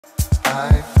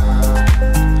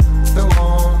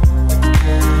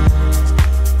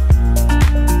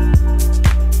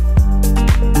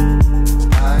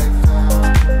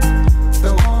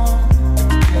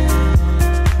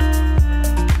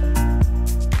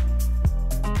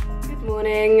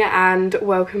And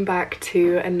welcome back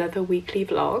to another weekly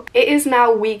vlog. It is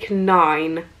now week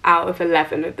 9 out of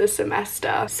 11 of the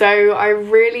semester, so I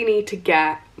really need to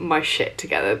get my shit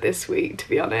together this week, to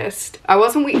be honest. I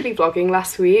wasn't weekly vlogging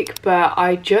last week, but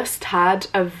I just had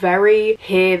a very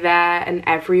here, there and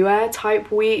everywhere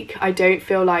type week. I don't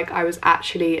feel like I was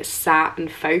actually sat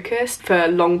and focused for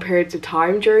long periods of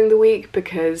time during the week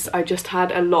because I just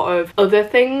had a lot of other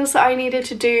things that I needed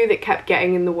to do that kept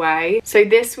getting in the way. So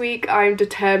this week I'm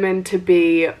determined to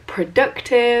be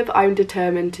productive. I'm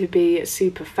determined to be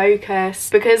super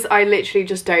focused because I literally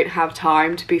just don't have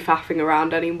time to be faffing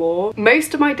around anymore.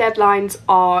 Most of my deadlines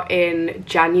are in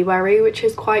January, which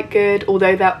is quite good,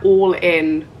 although they're all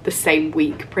in the same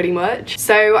week pretty much.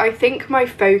 So I think my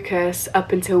focus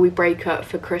up until we break up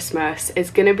for Christmas is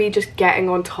going to be just getting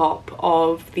on top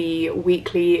of the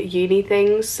weekly uni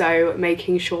things, so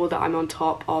making sure that I'm on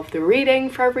top of the reading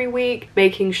for every week,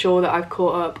 making sure that I've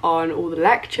caught up on all the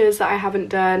lectures that I haven't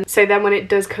done, so then when it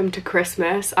does come to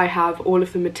Christmas I have all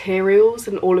of the materials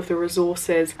and all of the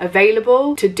resources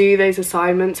available to do those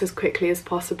assignments as quickly as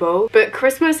possible. But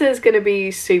Christmas is going to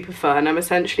be super fun. I'm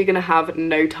essentially going to have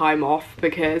no time off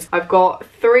because I've got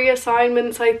 3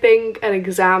 assignments, I think, an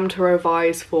exam to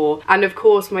revise for, and of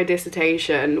course my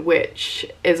dissertation, which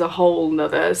is a whole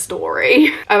nother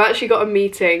story. I've actually got a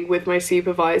meeting with my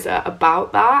supervisor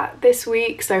about that this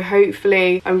week, so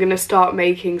hopefully I'm going to start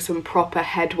making some proper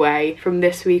headway from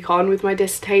this week on with my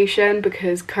dissertation,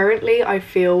 because currently I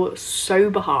feel so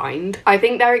behind. I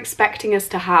think they're expecting us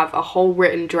to have a whole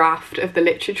written draft of the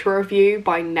literature review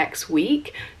by next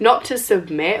week, not to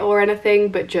submit or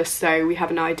anything, but just so we have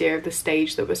an idea of the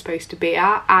stage that we're supposed to be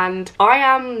at, and I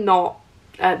am not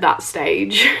at that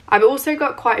stage. I've also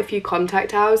got quite a few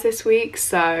contact hours this week,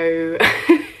 so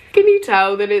can you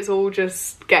tell that it's all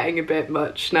just getting a bit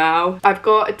much now? I've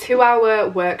got a 2-hour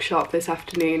workshop this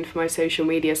afternoon for my social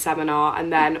media seminar,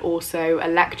 and then also a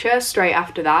lecture straight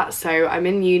after that, so I'm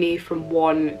in uni from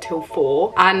 1 till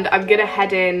 4, and I'm gonna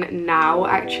head in now.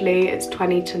 Actually, it's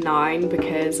 20 to 9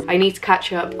 because I need to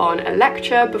catch up on a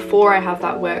lecture before I have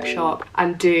that workshop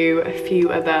and do a few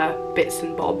other bits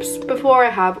and bobs before I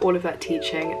have all of that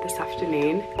teaching this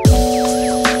afternoon.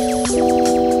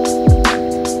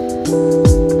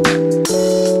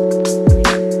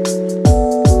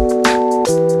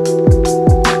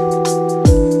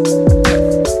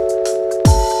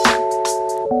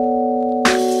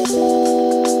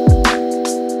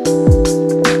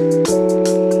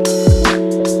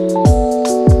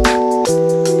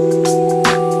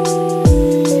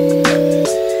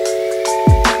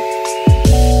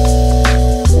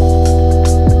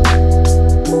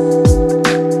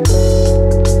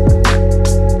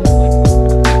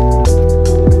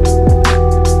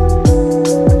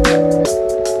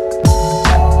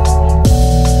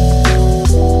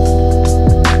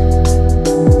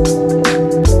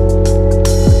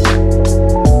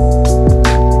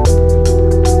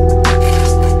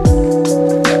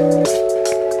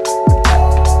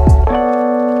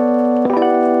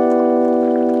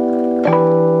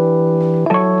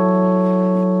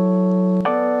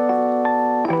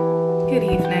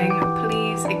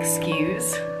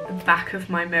 Of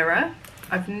my mirror.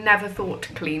 I've never thought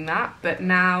to clean that, but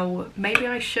now maybe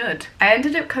I should. I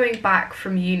ended up coming back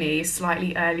from uni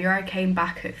slightly earlier. I came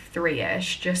back at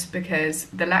 3ish just because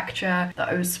the lecture that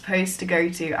I was supposed to go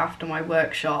to after my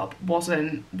workshop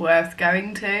wasn't worth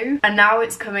going to, and now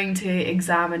it's coming to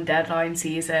exam and deadline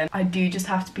season. I do just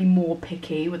have to be more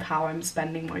picky with how I'm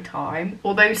spending my time.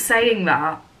 Although saying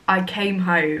that, I came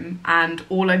home and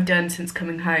all I've done since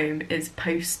coming home is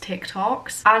post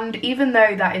TikToks, and even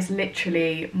though that is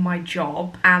literally my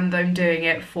job and I'm doing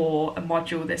it for a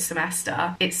module this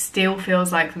semester, it still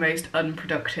feels like the most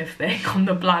unproductive thing on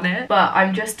the planet. But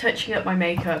I'm just touching up my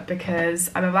makeup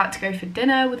because I'm about to go for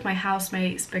dinner with my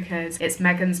housemates because it's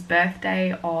Megan's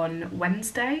birthday on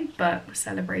Wednesday, but we're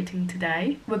celebrating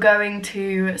today. We're going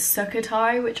to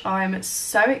Sukhothai, which I'm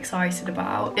so excited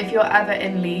about. If you're ever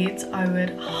in Leeds, I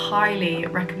would highly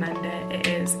recommend it. It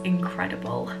is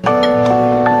incredible.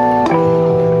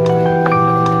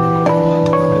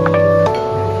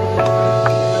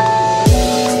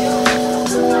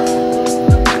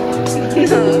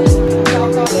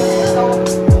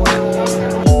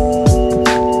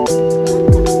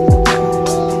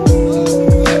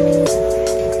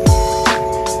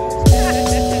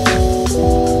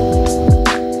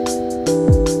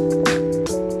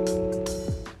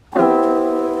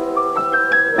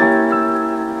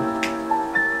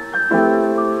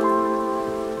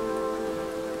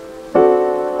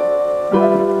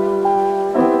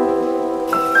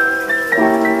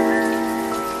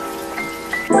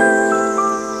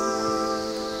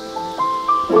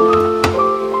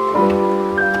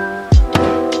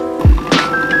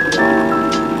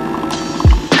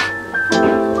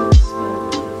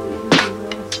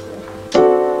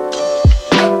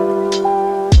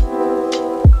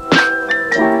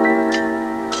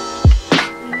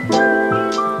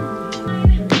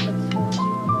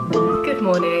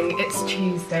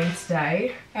 day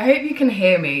today. I hope you can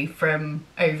hear me from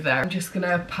over there. I'm just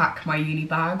gonna pack my uni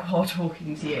bag while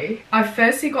talking to you. I've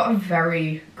firstly got a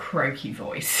very croaky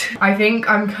voice. I think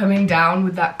I'm coming down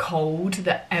with that cold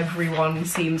that everyone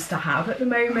seems to have at the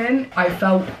moment. I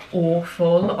felt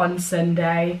awful on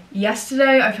Sunday.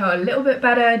 Yesterday I felt a little bit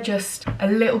better, just a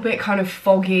little bit kind of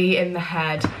foggy in the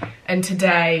head, and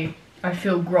today I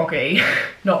feel groggy,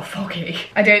 not foggy.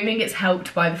 I don't think it's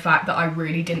helped by the fact that I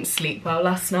really didn't sleep well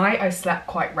last night. I slept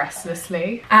quite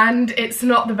restlessly. And it's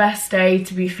not the best day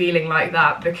to be feeling like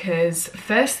that because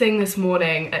first thing this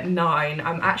morning at 9,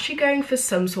 I'm actually going for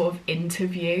some sort of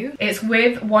interview. It's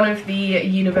with one of the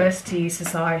university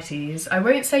societies. I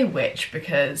won't say which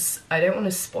because I don't want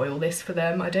to spoil this for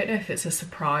them. I don't know if it's a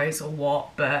surprise or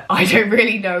what, but I don't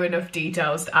really know enough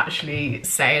details to actually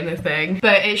say anything.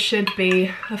 But it should be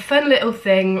a fun little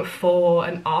thing for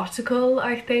an article,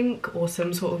 I think, or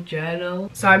some sort of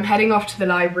journal. So I'm heading off to the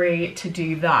library to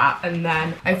do that, and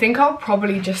then I think I'll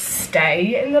probably just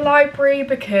stay in the library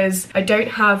because I don't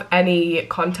have any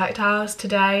contact hours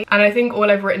today, and I think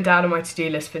all I've written down on my to-do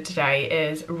list for today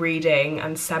is reading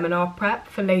and seminar prep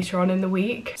for later on in the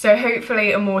week. So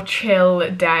hopefully a more chill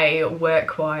day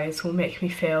work-wise will make me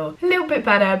feel a little bit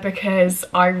better because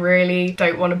I really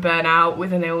don't want to burn out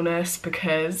with an illness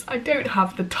because I don't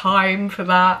have the time for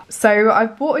that. So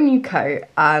I've bought a new coat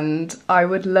and I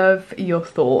would love your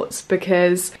thoughts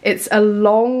because it's a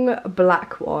long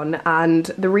black one, and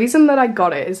the reason that I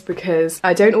got it is because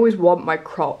I don't always want my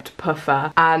cropped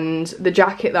puffer, and the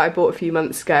jacket that I bought a few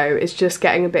months ago is just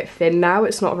getting a bit thin now.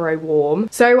 It's not very warm.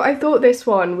 So I thought this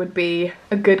one would be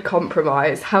a good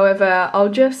compromise. However, I'll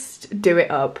just do it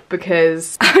up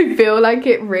because I feel like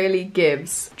it really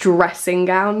gives dressing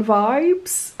gown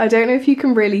vibes. I don't know if you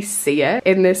can really see it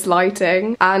in this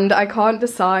lighting, and I can't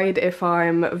decide if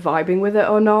I'm vibing with it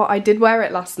or not. I did wear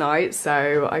it last night,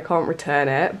 so I can't return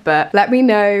it, but let me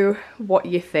know what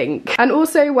you think. And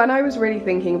also, when I was really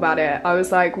thinking about it, I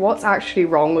was like, what's actually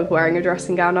wrong with wearing a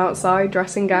dressing gown outside?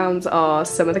 Dressing gowns are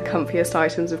some of the comfiest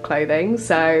items of clothing,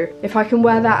 so if I can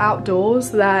wear that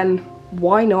outdoors, then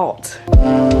why not?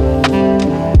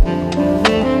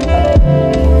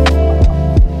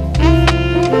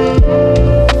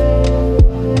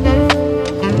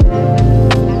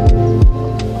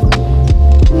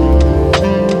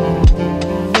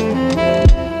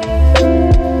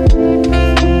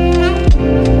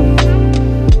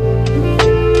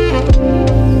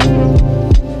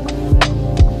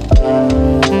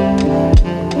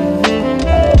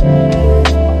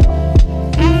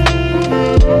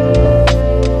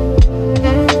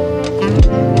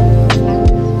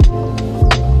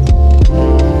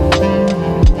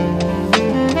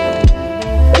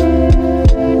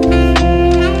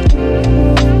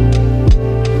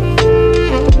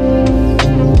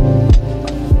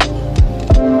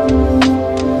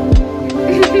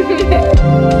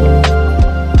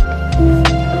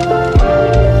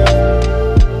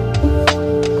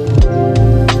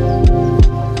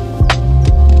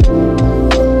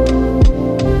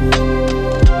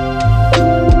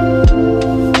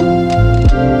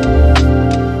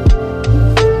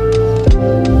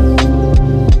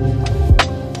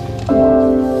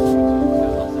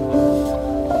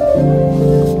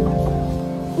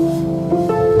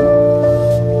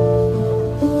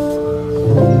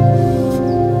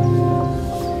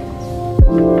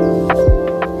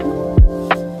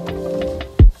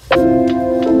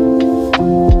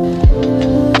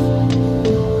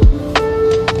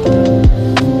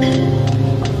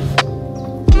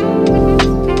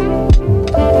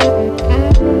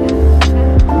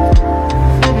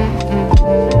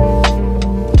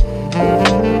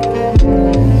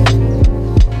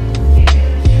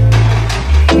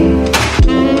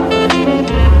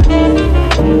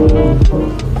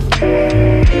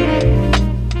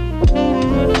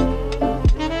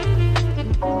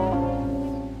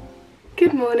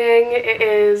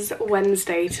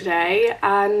 Wednesday today,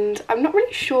 and I'm not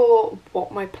really sure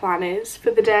what my plan is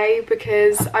for the day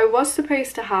because I was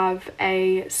supposed to have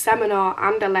a seminar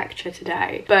and a lecture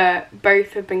today, but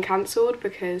both have been cancelled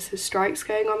because there's strikes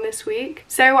going on this week.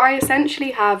 So I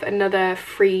essentially have another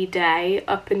free day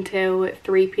up until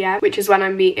 3 p.m, which is when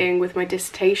I'm meeting with my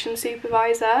dissertation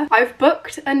supervisor. I've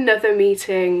booked another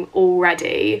meeting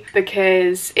already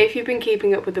because if you've been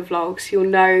keeping up with the vlogs, you'll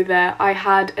know that I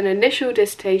had an initial dissertation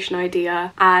dissertation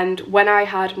idea, and when I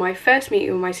had my first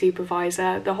meeting with my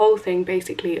supervisor, the whole thing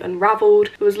basically unravelled.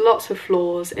 There was lots of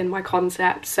flaws in my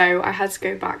concept, so I had to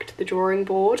go back to the drawing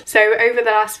board. So over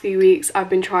the last few weeks I've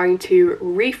been trying to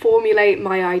reformulate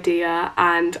my idea,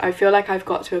 and I feel like I've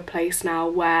got to a place now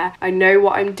where I know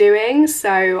what I'm doing.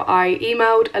 So I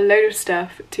emailed a load of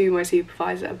stuff to my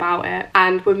supervisor about it,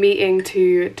 and we're meeting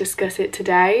to discuss it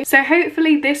today. So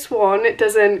hopefully this one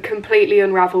doesn't completely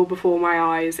unravel before my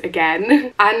eyes again.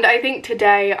 And I think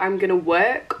today I'm gonna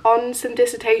work on some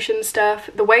dissertation stuff.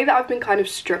 The way that I've been kind of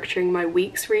structuring my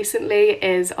weeks recently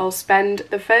is I'll spend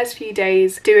the first few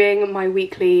days doing my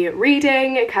weekly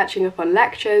reading, catching up on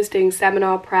lectures, doing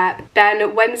seminar prep.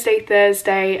 Then Wednesday,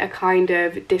 Thursday are kind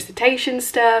of dissertation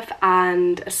stuff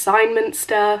and assignment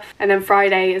stuff. And then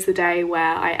Friday is the day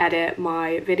where I edit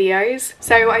my videos.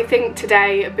 So I think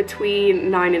today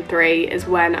between 9 and 3 is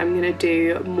when I'm gonna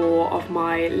do more of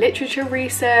my literature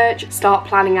research, start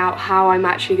planning out how I'm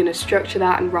actually gonna structure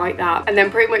that and write that. And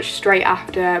then pretty much straight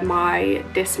after my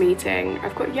dis meeting,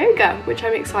 I've got yoga, which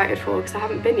I'm excited for because I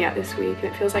haven't been yet this week and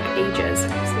it feels like ages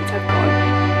since I've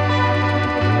gone.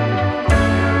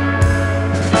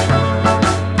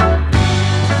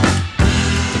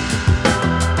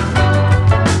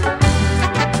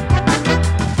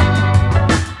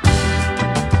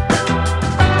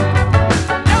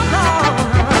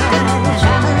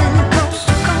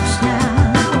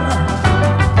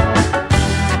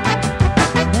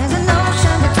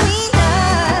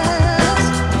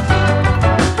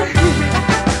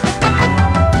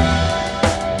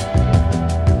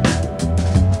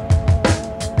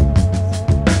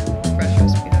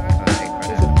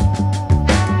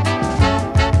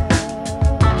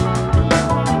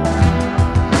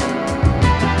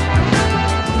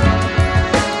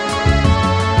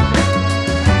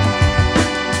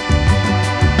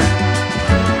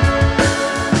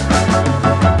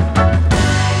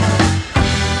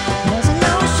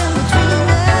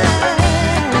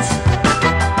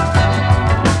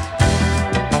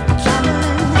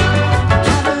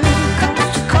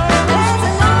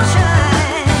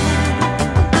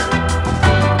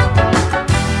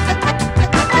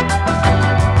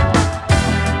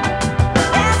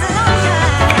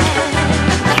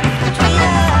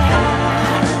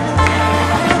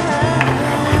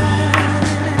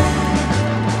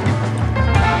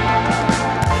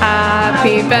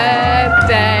 Happy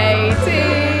birthday to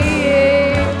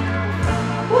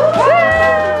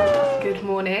you! Good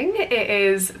morning, it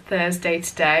is Thursday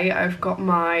today. I've got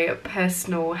my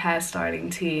personal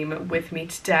hairstyling team with me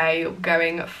today,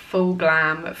 going full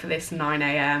glam for this 9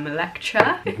 AM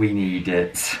lecture. We need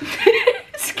it.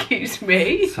 Excuse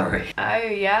me. Sorry. Oh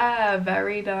yeah,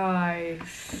 very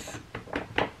nice.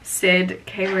 Sid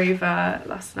came over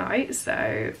last night,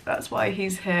 so that's why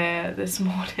he's here this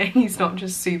morning. He's not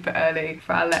just super early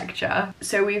for our lecture.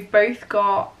 So we've both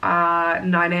got our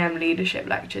 9 AM leadership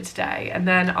lecture today, and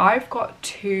then I've got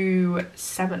 2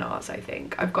 seminars, I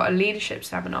think. I've got a leadership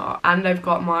seminar and I've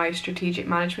got my strategic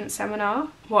management seminar.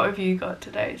 What have you got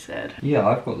today, Sid? Yeah,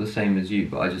 I've got the same as you,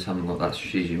 but I just haven't got that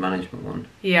strategic management one.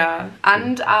 Yeah,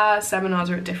 and our seminars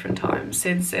are at different times.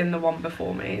 Sid's in the one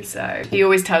before me, so he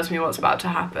always tells me what's about to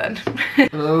happen. I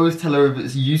always tell her if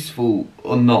it's useful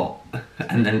or not.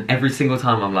 And then every single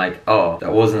time I'm like, oh,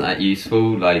 that wasn't that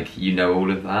useful, like, you know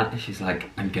all of that. And she's like,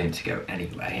 I'm going to go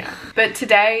anyway. Yeah. But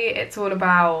today it's all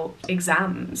about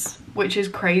exams, which is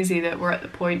crazy that we're at the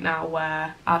point now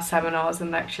where our seminars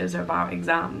and lectures are about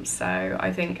exams. So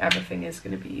I think everything is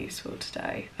going to be useful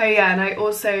today. Oh yeah, and I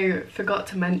also forgot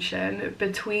to mention,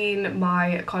 between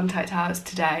my contact hours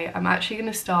today, I'm actually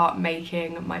going to start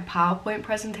making my PowerPoint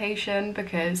presentation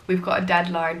because we've got a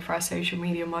deadline for our social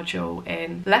media module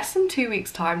in less than 2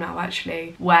 weeks time now,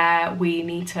 actually, where we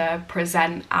need to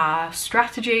present our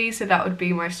strategy. So that would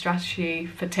be my strategy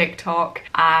for TikTok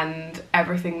and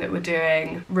everything that we're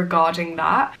doing regarding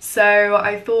that. So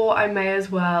I thought I may as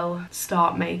well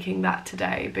start making that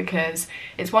today, because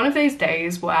it's one of those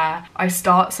days where I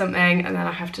start something and then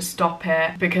I have to stop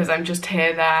it because I'm just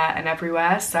here, there and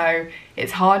everywhere. So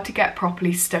it's hard to get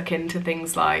properly stuck into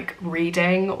things like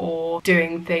reading or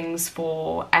doing things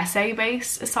for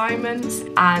essay-based assignments,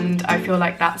 and I feel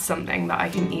like that's something that I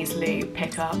can easily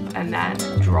pick up and then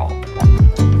drop.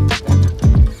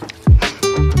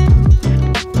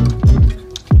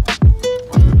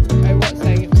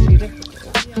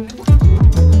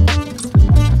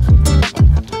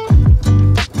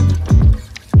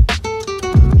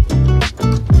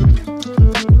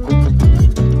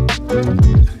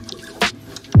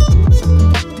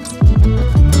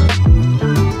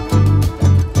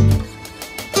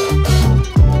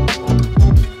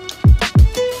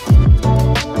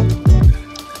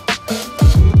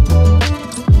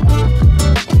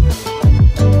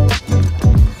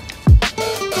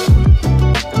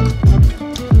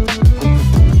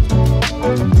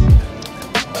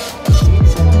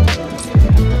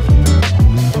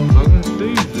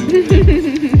 I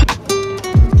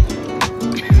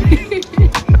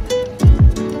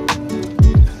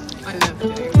love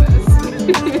doing this.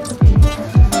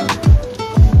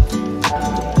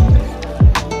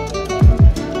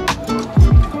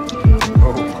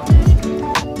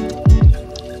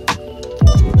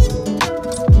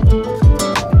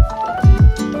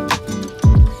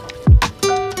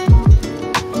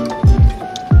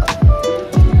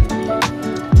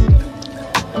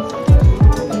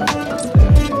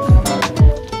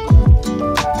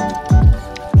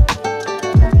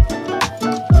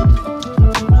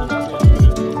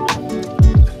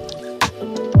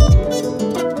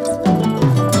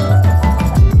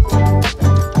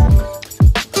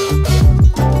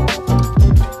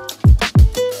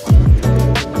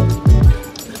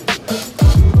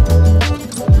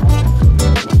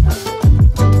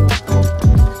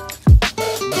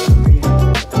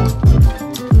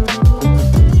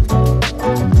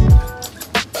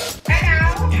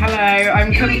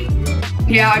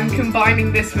 I'm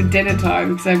combining this with dinner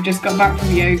time because I've just got back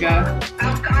from yoga.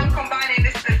 I'm combining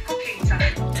this with cooking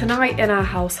time. Tonight in our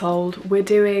household, we're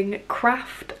doing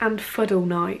craft and fuddle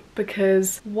night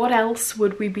because what else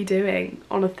would we be doing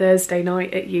on a Thursday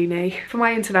night at uni? For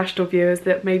my international viewers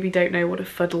that maybe don't know what a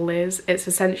fuddle is, it's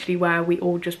essentially where we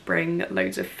all just bring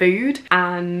loads of food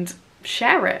and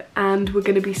share it. And we're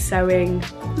going to be sewing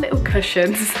little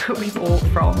cushions that we bought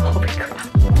from Hobbycraft.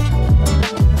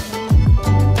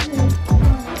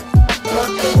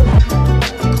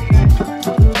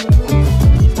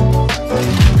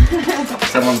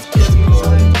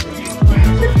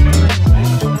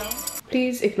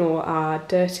 Please ignore our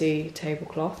dirty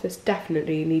tablecloth. This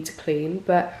definitely needs a clean,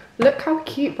 but look how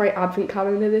cute my advent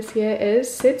calendar this year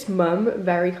is. Sid's mum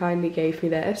very kindly gave me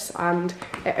this and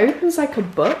it opens like a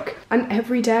book and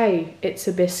every day it's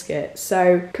a biscuit.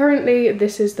 So currently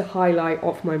this is the highlight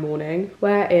of my morning.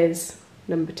 Where is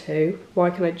number 2? Why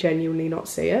can I genuinely not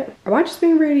see it? Am I just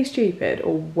being really stupid,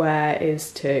 or where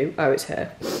is 2? Oh, it's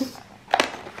here.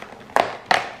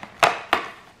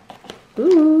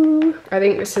 Ooh, I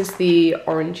think this is the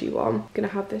orangey one. I'm gonna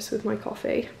have this with my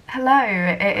coffee. Hello,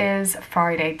 it is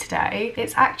Friday today.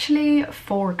 It's actually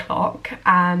 4 o'clock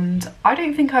and I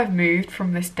don't think I've moved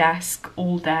from this desk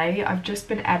all day. I've just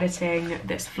been editing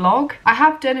this vlog. I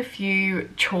have done a few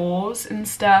chores and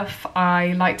stuff.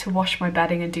 I like to wash my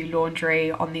bedding and do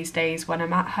laundry on these days when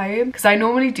I'm at home because I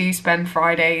normally do spend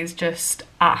Fridays just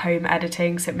at home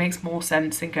editing, so it makes more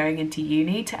sense than going into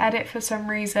uni to edit for some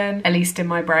reason. At least in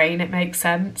my brain it makes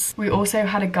sense. We also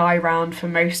had a guy round for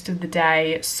most of the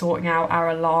day sorting out our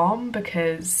alarm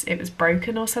because it was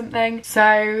broken or something.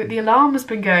 So the alarm has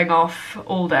been going off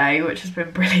all day, which has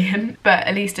been brilliant, but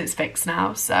at least it's fixed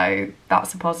now, so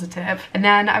that's a positive. And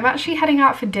then I'm actually heading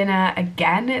out for dinner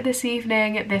again this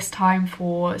evening, this time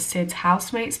for Sid's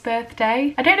housemate's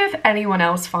birthday. I don't know if anyone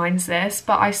else finds this,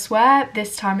 but I swear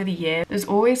this time of the year there's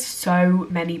always so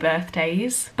many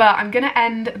birthdays. But I'm gonna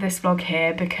end this vlog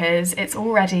here because it's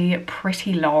already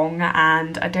pretty long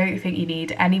and I don't think you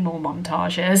need any more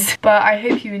montages. But I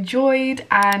hope you enjoyed,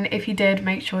 and if you did,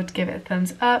 make sure to give it a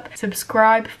thumbs up,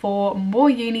 subscribe for more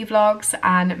uni vlogs,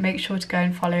 and make sure to go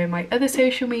and follow my other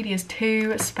social medias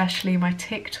too, especially my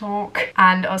TikTok,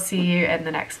 and I'll see you in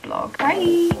the next vlog.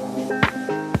 Bye!